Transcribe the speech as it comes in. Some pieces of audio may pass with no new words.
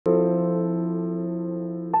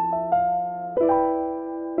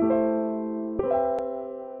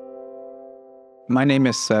My name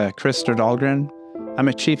is Dahlgren. I'm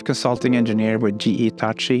a chief consulting engineer with GE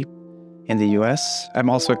Hitachi in the US. I'm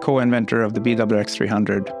also a co-inventor of the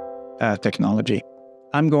BWX300 technology.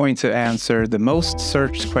 I'm going to answer the most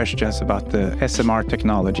searched questions about the SMR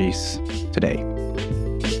technologies today.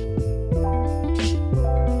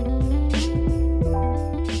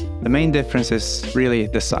 The main difference is really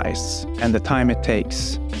the size and the time it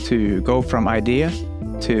takes to go from idea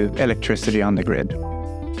to electricity on the grid.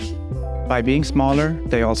 By being smaller,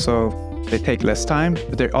 they take less time,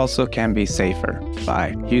 but they also can be safer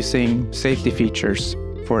by using safety features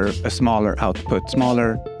for a smaller output,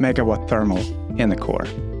 smaller megawatt thermal in the core.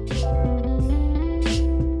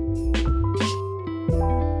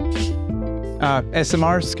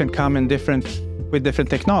 SMRs can come in with different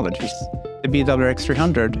technologies. The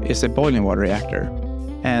BWX300 is a boiling water reactor,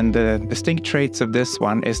 and the distinct traits of this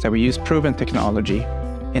one is that we use proven technology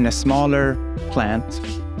in a smaller plant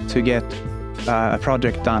to get a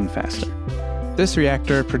project done faster. This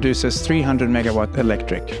reactor produces 300 megawatt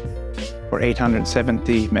electric or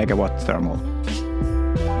 870 megawatt thermal.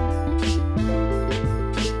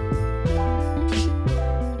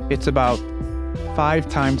 It's about 5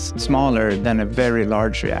 times smaller than a very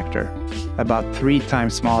large reactor, about 3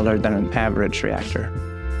 times smaller than an average reactor.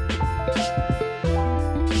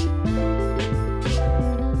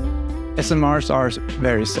 SMRs are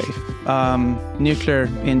very safe. Nuclear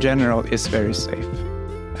in general is very safe.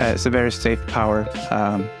 It's a very safe power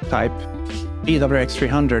type.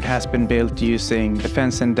 BWX300 has been built using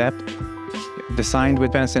defense in depth, designed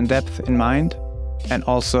with defense in depth in mind, and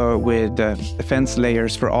also with defense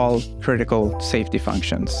layers for all critical safety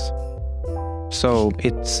functions. So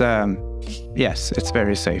it's, yes, it's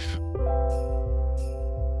very safe.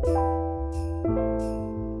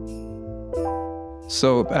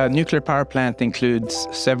 So a nuclear power plant includes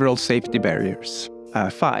several safety barriers,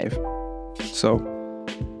 5. So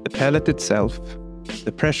the pellet itself,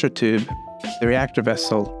 the pressure tube, the reactor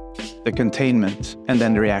vessel, the containment, and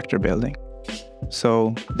then the reactor building.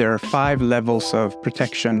 So there are 5 levels of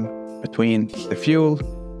protection between the fuel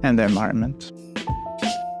and the environment.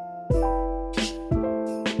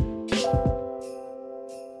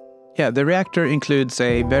 Yeah, the reactor includes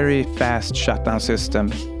a very fast shutdown system.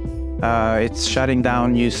 It's shutting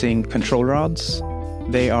down using control rods.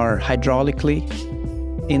 They are hydraulically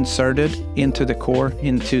inserted into the core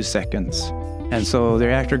in 2 seconds. And so the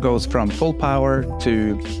reactor goes from full power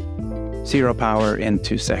to 0 power in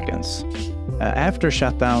 2 seconds. After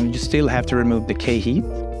shutdown, you still have to remove the K-heat.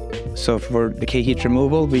 So for the K-heat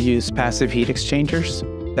removal, we use passive heat exchangers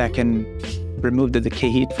that can remove the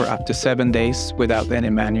K-heat for up to 7 days without any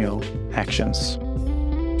manual actions.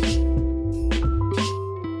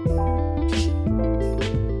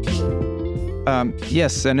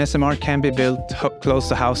 Yes, an SMR can be built close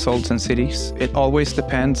to households and cities. It always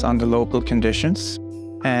depends on the local conditions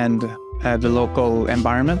and the local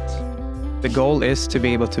environment. The goal is to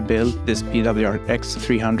be able to build this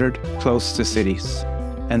BWX300 close to cities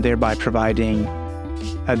and thereby providing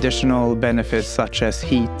additional benefits such as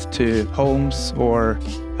heat to homes or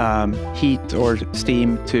heat or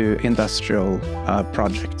steam to industrial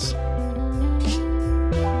projects.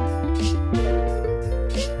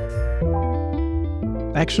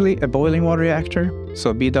 Actually, a boiling water reactor,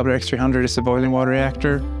 so BWX300 is a boiling water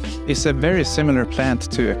reactor, is a very similar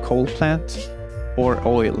plant to a coal plant or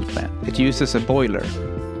oil plant. It uses a boiler,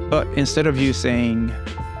 but instead of using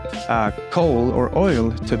coal or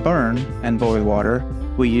oil to burn and boil water,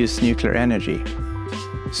 we use nuclear energy.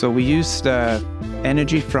 So we use the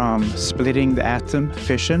energy from splitting the atom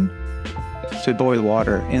fission to boil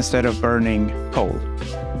water instead of burning coal.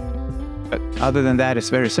 But other than that, it's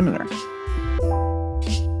very similar.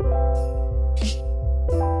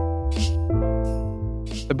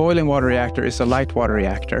 The boiling water reactor is a light water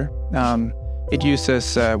reactor. It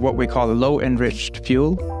uses what we call a low-enriched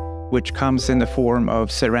fuel, which comes in the form of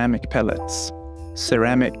ceramic pellets.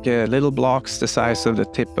 Ceramic little blocks the size of the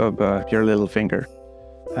tip of your little finger.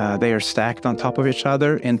 They are stacked on top of each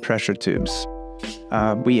other in pressure tubes.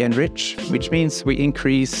 We enrich, which means we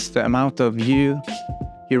increase the amount of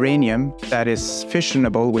uranium that is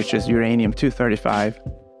fissionable, which is uranium-235.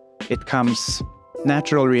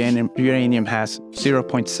 Natural uranium has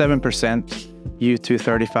 0.7%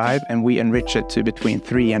 U-235, and we enrich it to between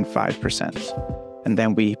 3 and 5%. And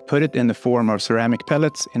then we put it in the form of ceramic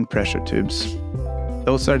pellets in pressure tubes.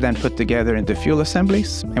 Those are then put together into fuel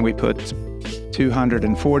assemblies, and we put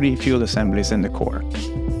 240 fuel assemblies in the core.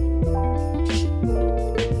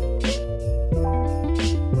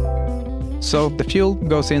 So the fuel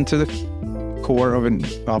goes into the core of an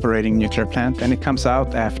operating nuclear plant, and it comes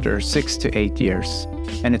out after 6 to 8 years,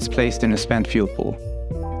 and it's placed in a spent fuel pool.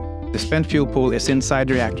 The spent fuel pool is inside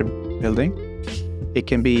the reactor building. It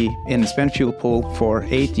can be in the spent fuel pool for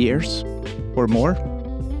 8 years or more.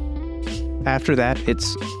 After that,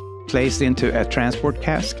 it's placed into a transport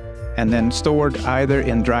cask and then stored either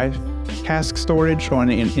in dry cask storage or in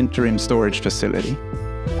an interim storage facility.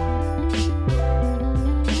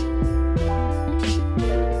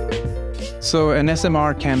 So an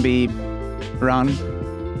SMR can be run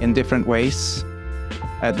in different ways.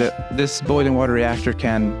 This boiling water reactor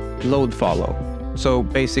can load follow. So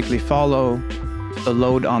basically follow the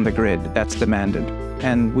load on the grid that's demanded.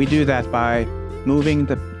 And we do that by moving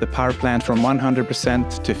the power plant from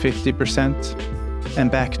 100% to 50%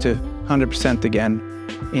 and back to 100% again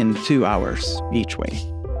in 2 hours each way.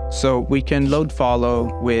 So we can load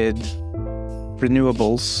follow with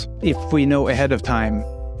renewables if we know ahead of time.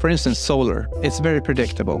 For instance, solar, it's very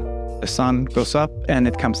predictable. The sun goes up and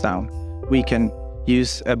it comes down. We can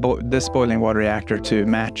use this boiling water reactor to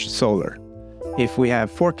match solar. If we have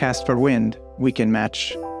forecast for wind, we can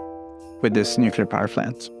match with this nuclear power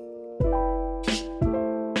plant.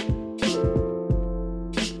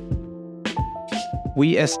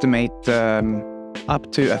 We estimate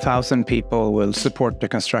up to 1,000 people will support the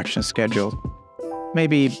construction schedule,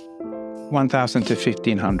 maybe 1,000 to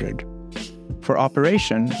 1,500. For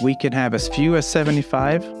operation, we can have as few as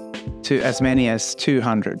 75 to as many as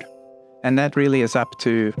 200. And that really is up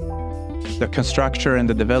to the constructor and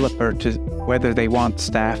the developer to whether they want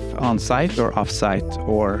staff on site or off site,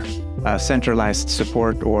 or centralized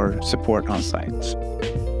support or support on site.